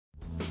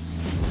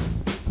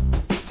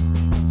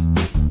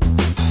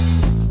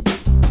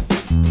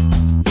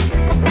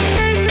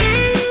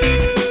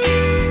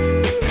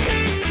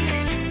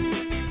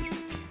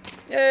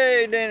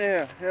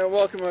Yeah,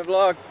 welcome to my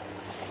vlog,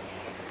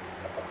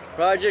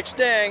 Project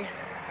Mustang,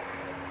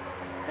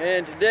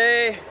 and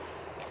today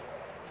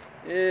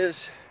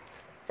is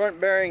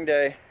front bearing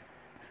day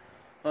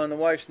on the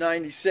wife's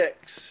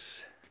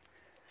 96,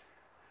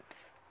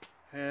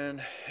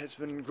 and it's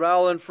been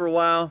growling for a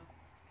while,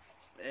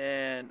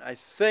 and I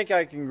think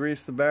I can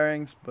grease the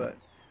bearings, but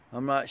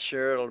I'm not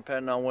sure. It'll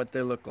depend on what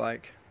they look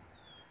like.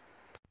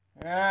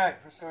 Alright,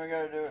 first thing I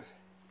gotta do is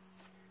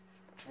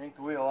yank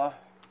the wheel off.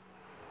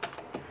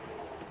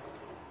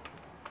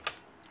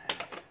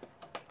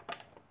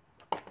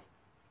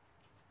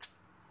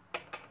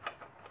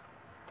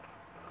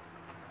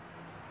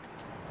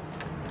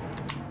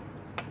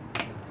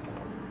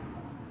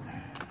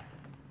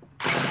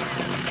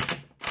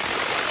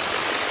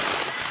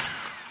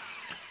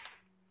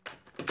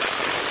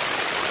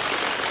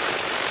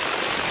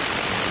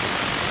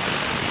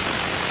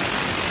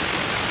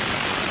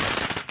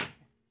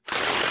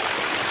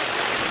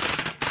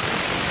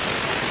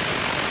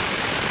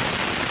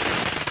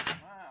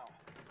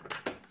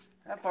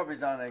 That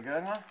puppy's on there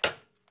good, huh?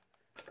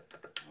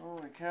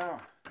 Holy cow.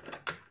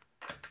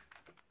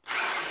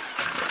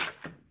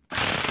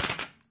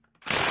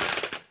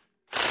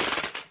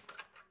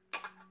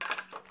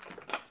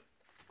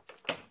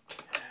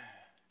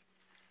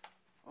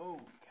 Holy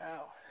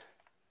cow.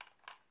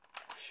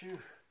 Phew.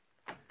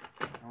 I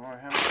wonder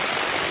how much.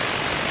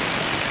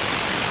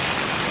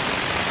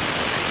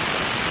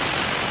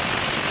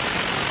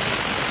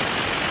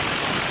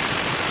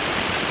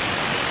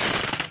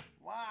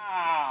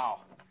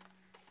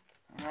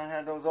 I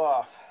had those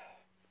off.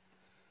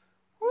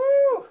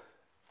 Woo!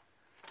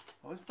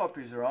 Those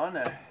puppies are on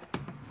there.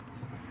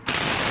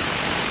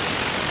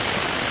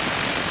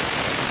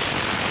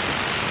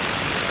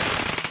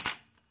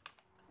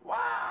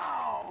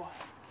 Wow!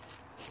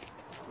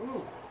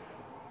 Ooh,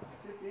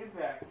 just the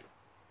impact.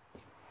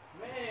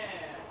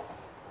 Man!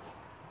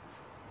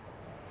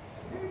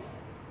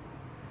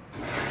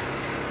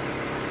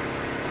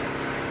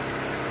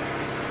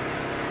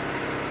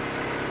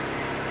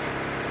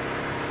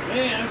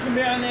 Man, it's gonna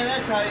be on there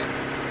that tight.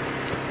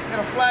 Got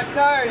a flat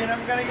tire and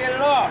I'm gonna get it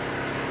off.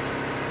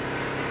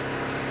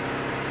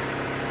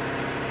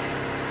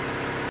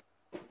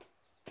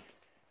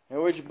 And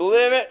would you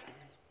believe it?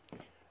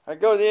 I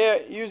go to the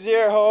air, use the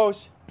air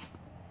hose,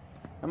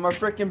 and my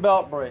freaking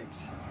belt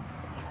breaks.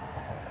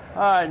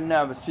 I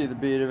never see the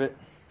beat of it.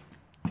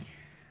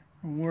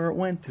 Where it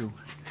went to.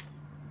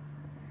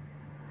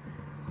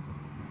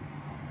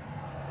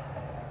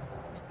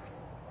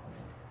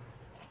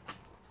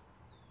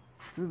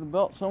 Through the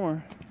belt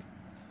somewhere.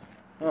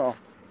 Oh,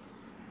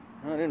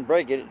 I didn't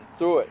break it, it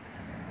threw it.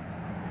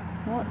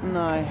 What in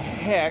the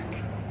heck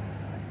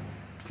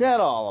is that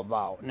all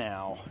about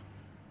now?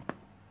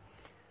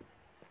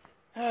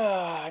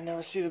 I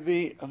never see the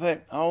beat of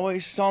it.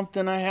 Always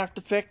something I have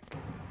to fix.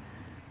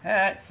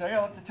 Alright, so I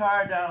gotta let the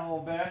tire down a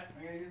little bit.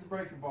 I gotta use the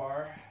breaker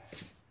bar.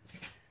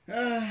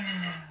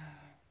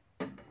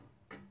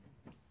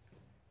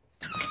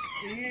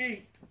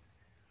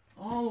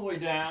 All the way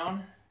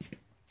down.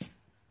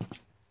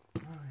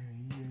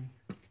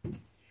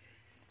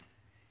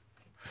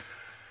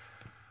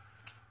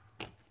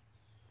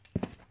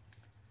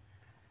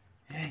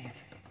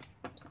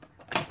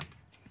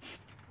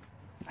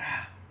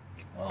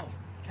 Oh,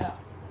 cow.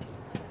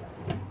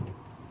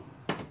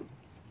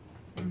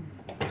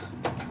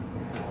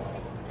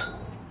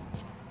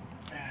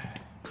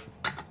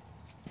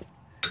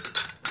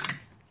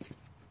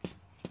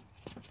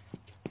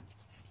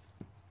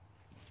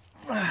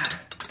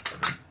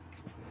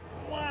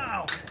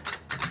 Wow.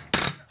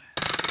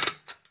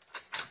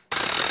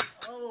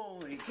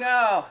 Holy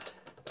cow.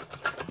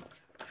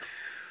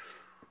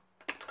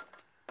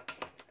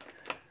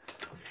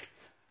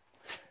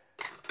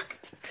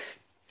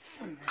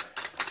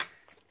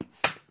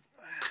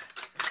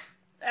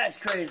 That's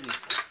crazy.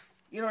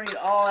 You don't need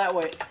all that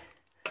weight.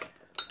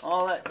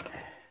 All that.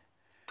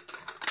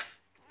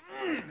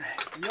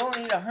 You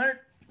only need 100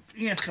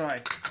 psi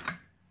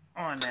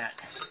on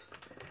that.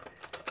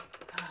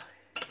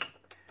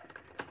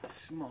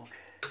 Smoke.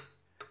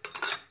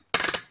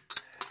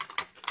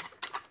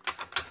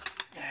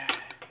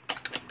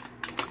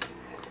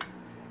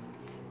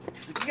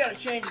 Because if you gotta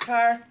change the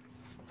tire,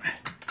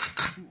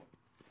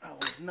 I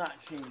was not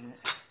changing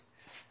it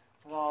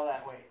with all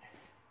that weight.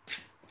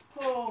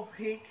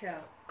 Holy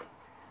cow.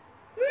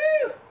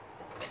 Woo!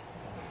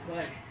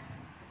 Buddy.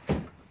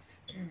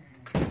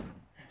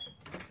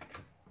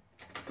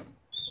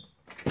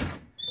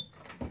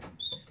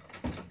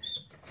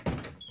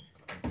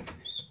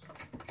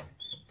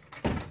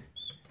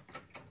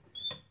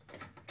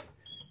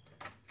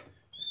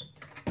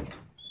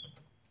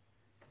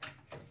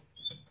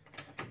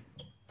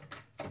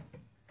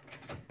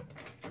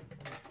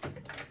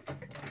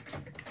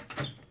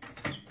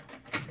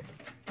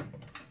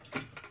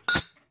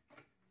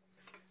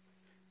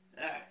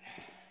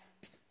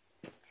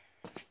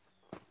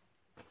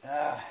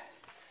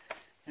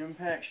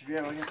 Impact should be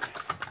able to get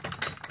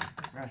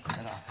the rest of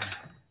it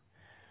off.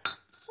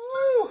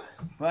 Woo!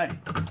 Buddy.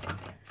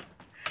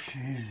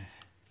 Jesus.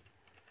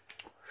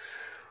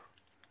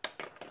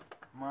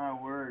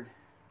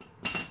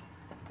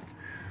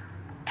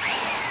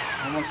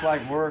 Almost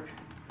like work.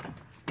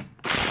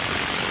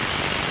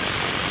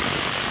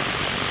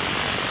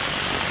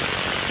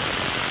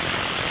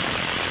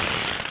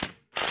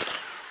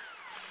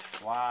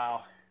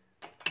 Wow.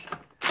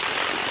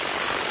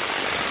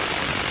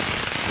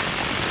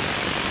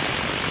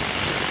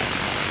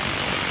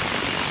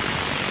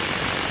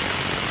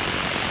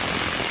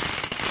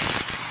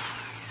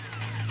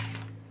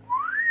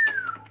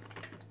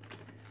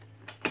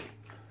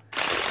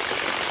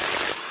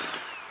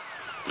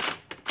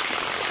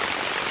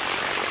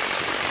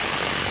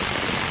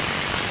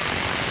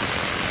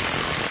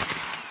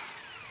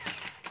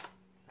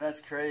 That's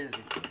crazy.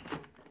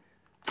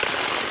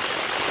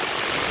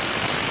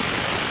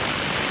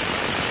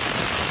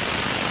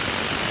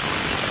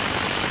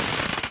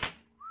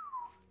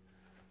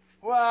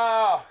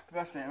 Wow, the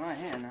best thing in my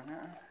hand on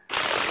that.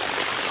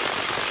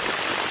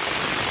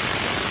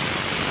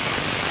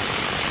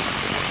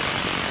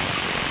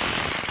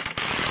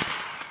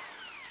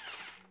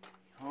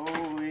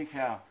 Holy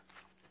cow.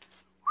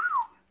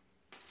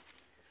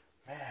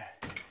 Man.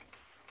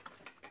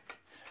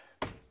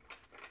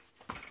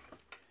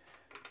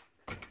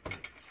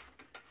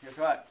 Guess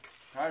what?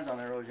 Tires on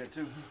there really good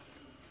too.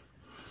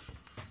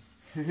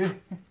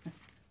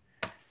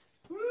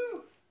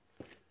 Woo!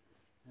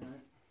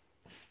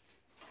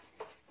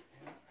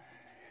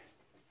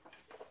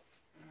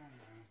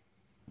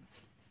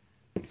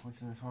 What's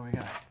this one we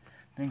got? A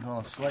thing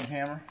called a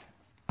sledgehammer.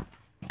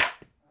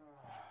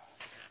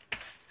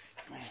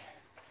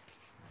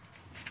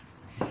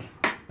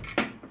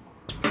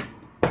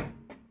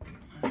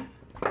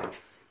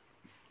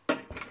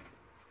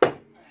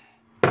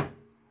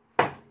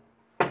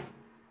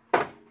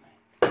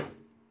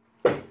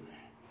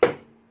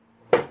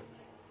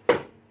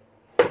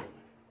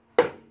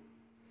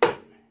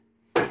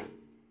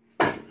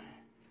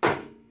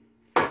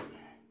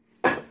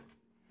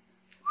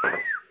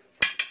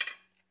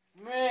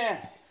 Man.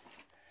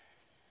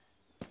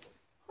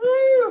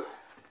 Woo!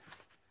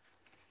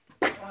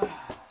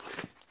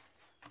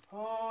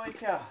 Holy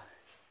cow.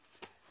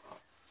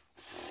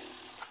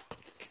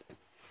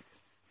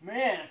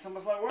 Man, it's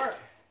almost like work.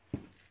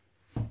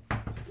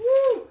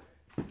 Woo!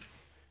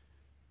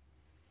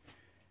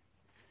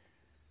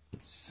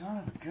 Son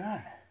of a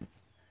gun.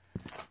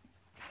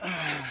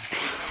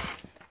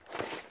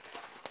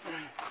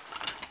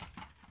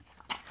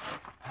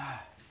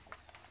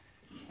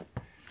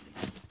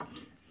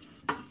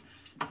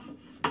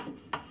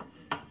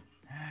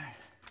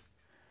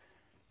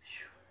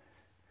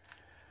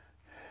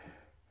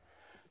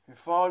 You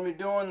followed me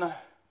doing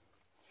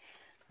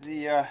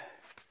the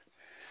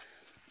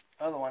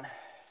other one.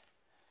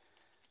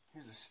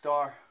 Here's a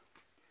star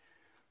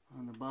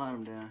on the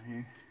bottom down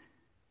here.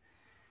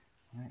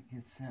 That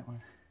gets that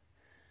one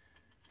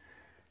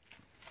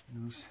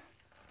loose.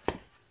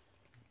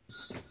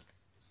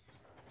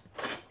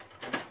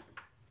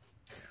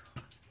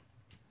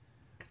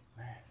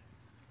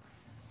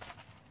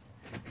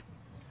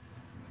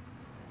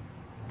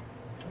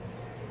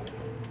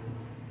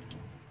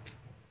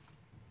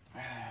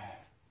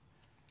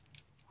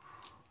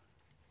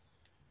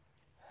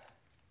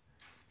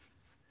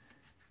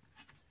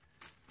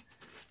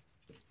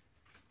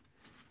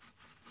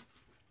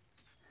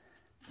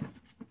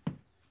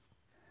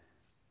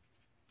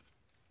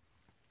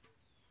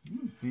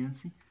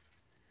 Fancy.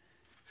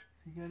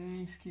 Has he got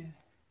any skid?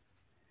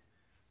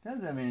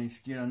 Doesn't have any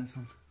skid on this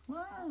one.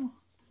 Wow.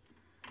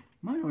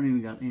 Mine don't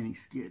even got any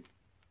skid.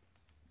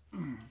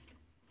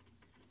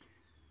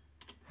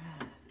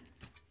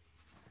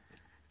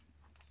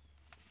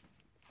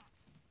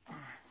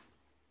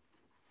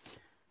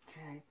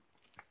 Okay.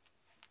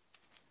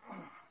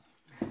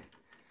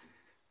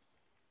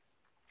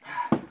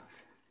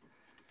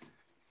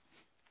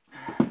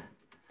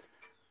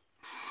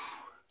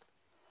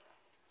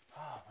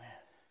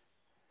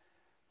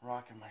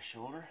 Rocking my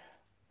shoulder.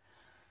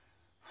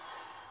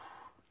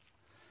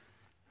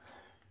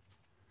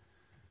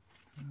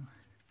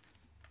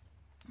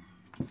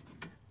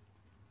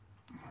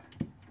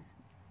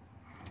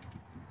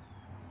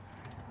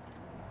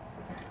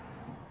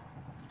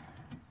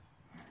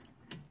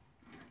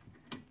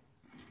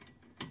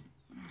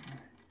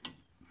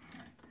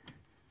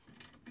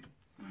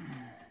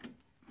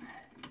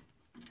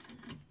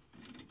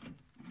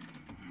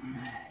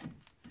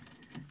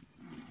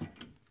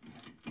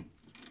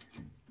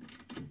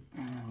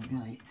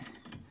 Right.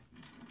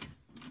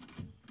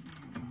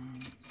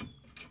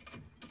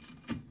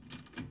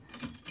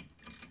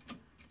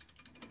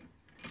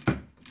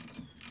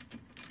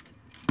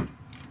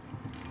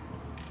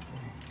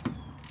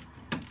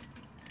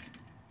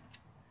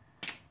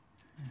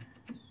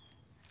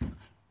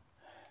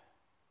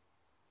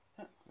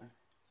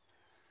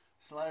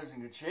 Slider's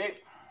in good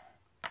shape.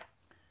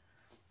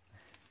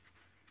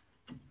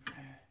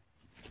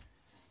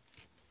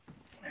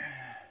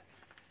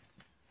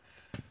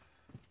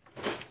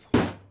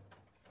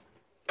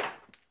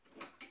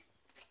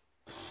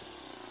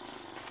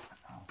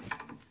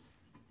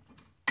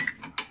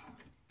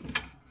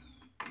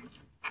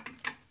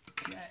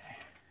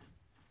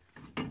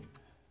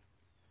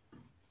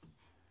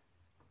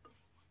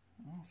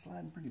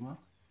 sliding pretty well.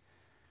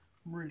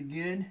 Pretty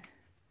good.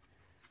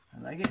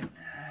 I like it.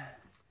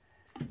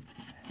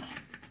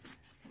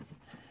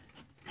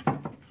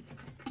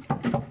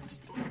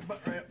 Just throw the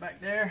butt right up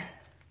back there.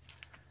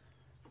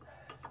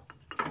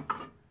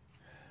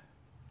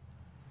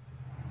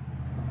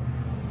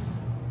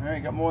 All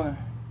right, got more than,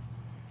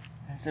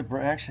 that's it,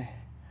 actually,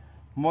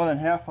 more than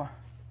half a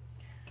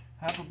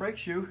brake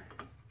shoe.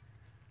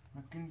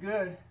 Looking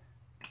good.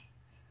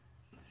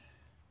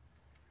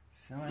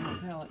 So I can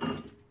tell it.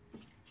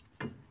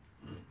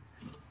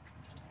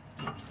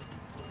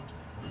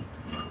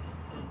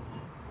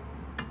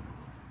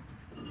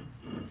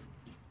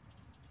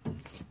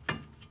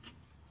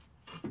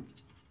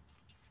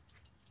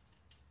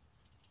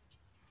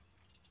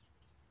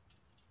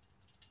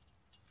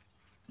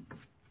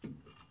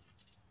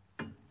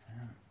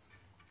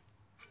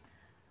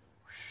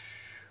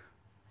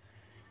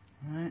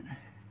 Alright,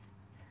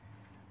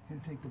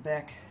 gonna take the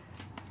back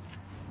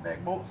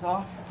bolts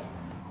off.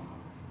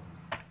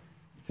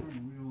 Turn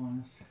the wheel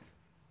on this.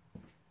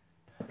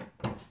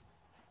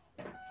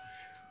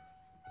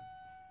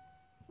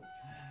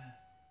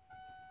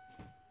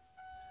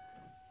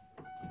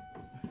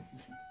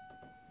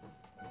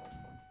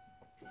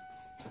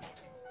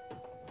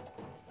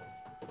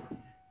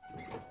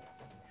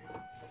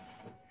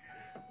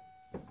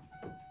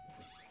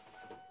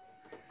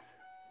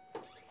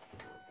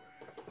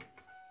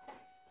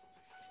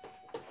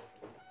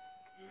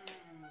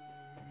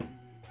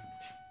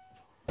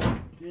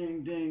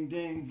 Ding, ding,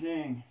 ding,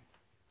 ding.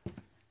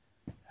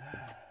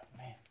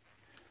 Man.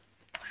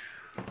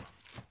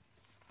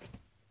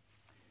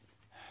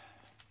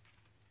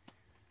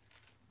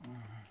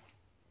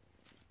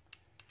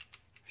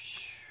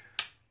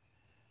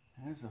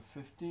 That's a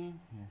 15.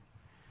 Yeah.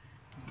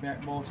 These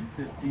back bolts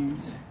are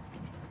 15s.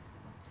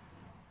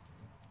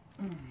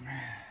 They're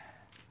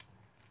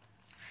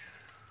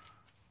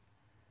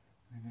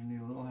gonna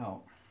need a little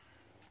help.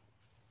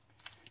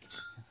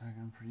 I got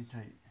them pretty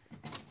tight.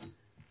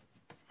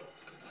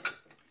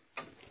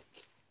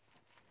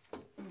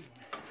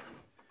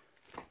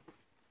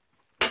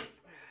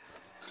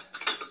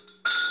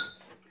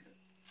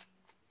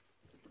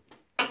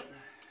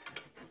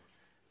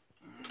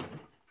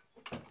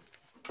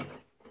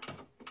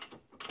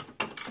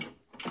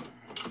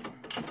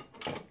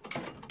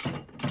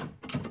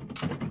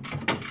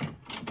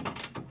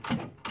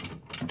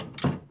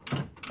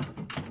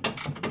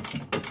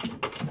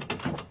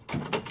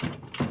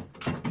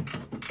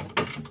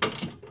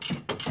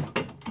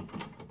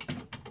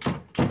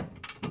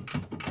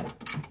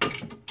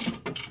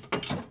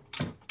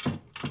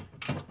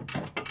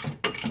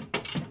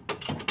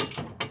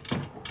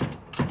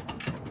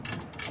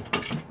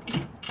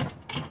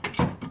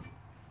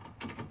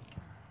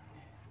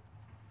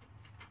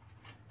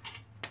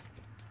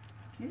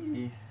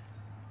 Okay.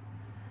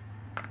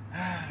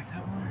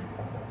 That one.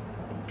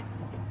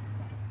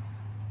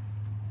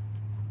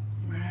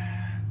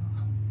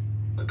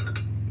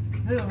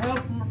 Little help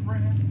from a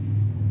friend.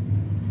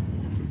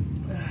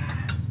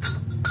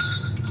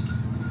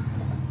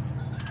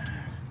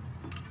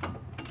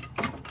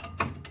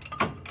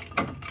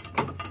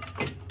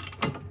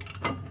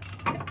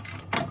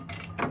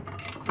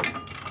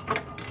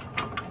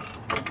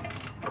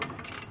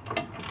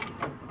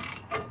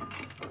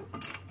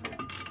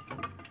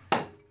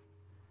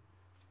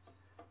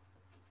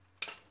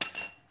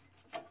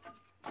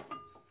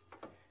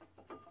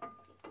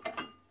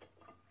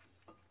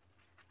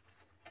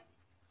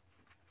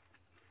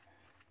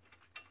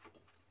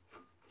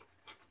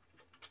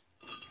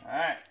 All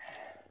right.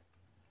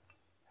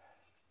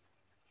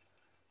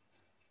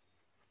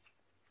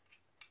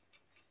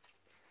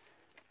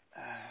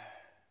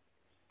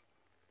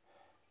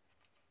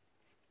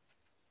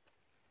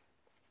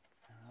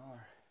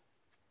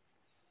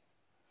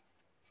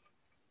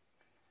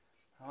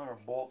 All our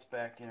bolts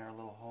back in our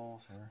little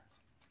holes here.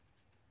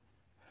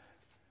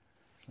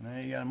 So now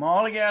you got them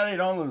all together, you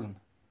don't lose them.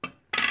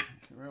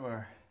 So where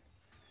are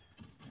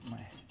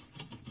my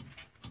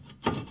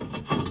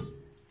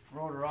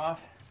rotor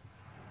off?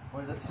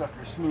 Boy, that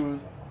sucker's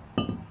smooth.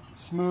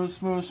 Smooth,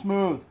 smooth,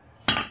 smooth.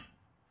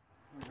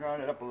 We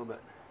ground it up a little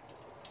bit.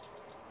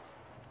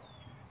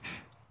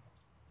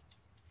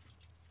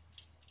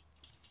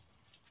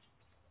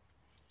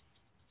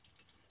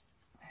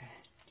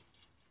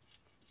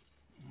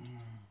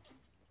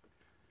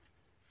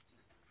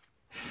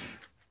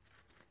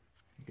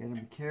 You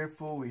gotta be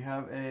careful. We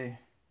have a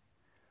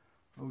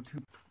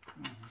O2.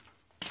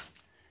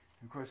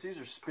 Of course, these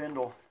are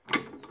spindle.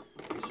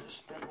 These are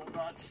spindle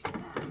nuts.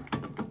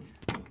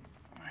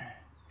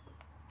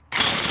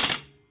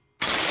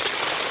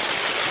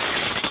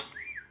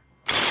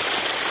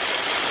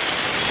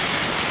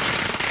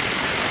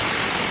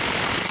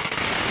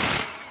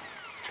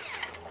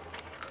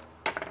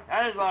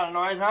 That is a lot of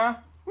noise, huh?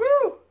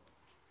 Woo!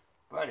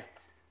 Buddy,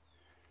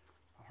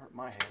 I'll hurt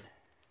my head.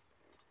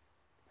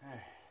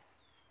 Hey.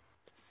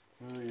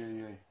 Oh, yeah,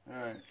 yeah.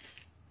 Alright.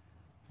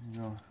 Here you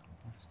go.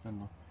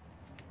 Spindle.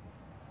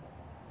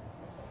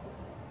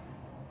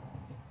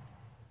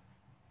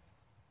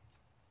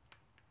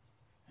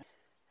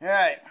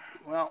 Alright,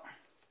 well,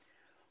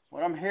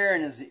 what I'm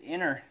hearing is the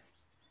inner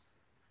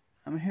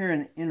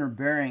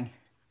bearing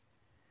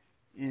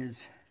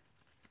is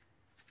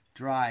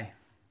dry.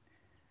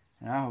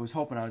 And I was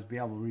hoping I would be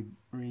able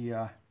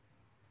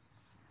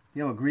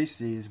to grease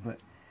these, but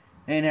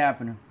ain't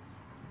happening.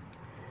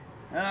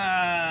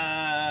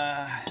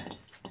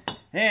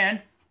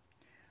 And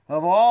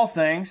of all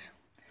things,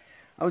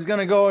 I was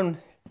gonna go and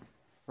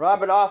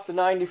rob it off the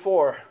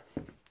 94.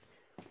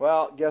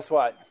 Well, guess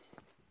what?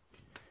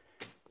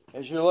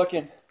 As you're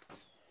looking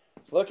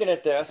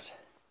at this,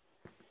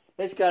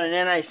 it's got an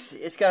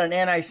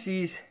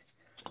anti-seize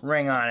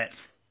ring on it.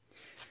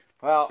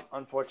 Well,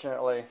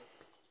 unfortunately,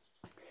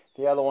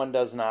 the other one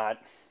does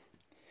not.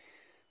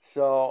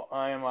 So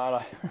I am out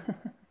of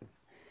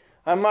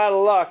I'm out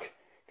of luck,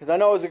 because I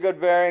know it was a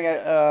good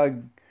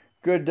bearing,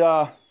 good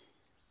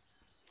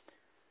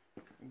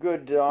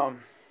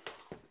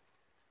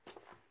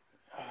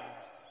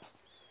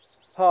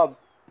hub,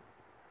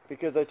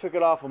 because I took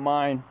it off of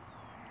mine.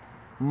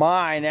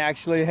 Mine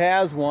actually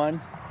has one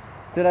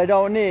that I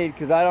don't need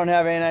because I don't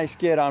have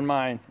anti-skid on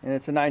mine, and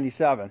it's a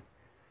 97.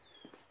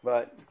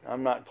 But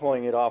I'm not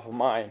pulling it off of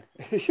mine.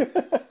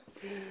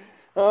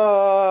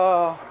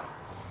 So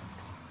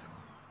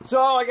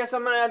I guess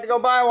I'm gonna have to go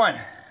buy one.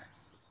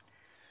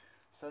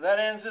 So that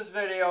ends this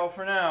video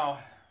for now.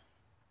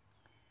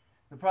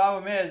 The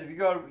problem is, if you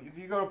go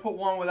to put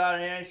one without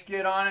an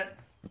anti-skid on it,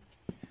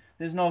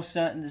 it's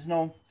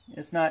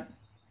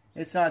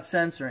not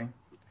censoring.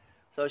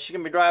 So she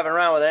can be driving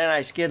around with an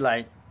anti-skid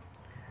light.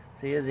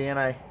 So here's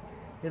a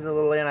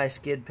little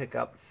anti-skid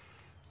pickup.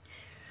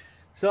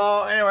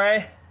 So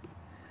anyway,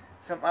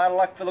 something out of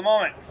luck for the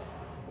moment.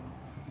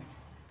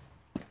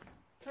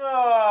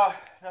 Oh,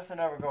 nothing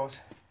ever goes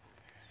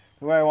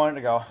the way I want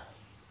it to go.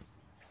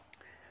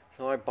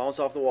 So I bounce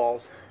off the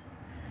walls.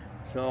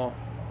 So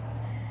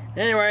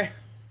anyway,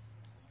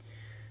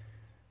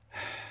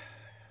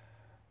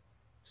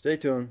 stay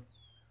tuned.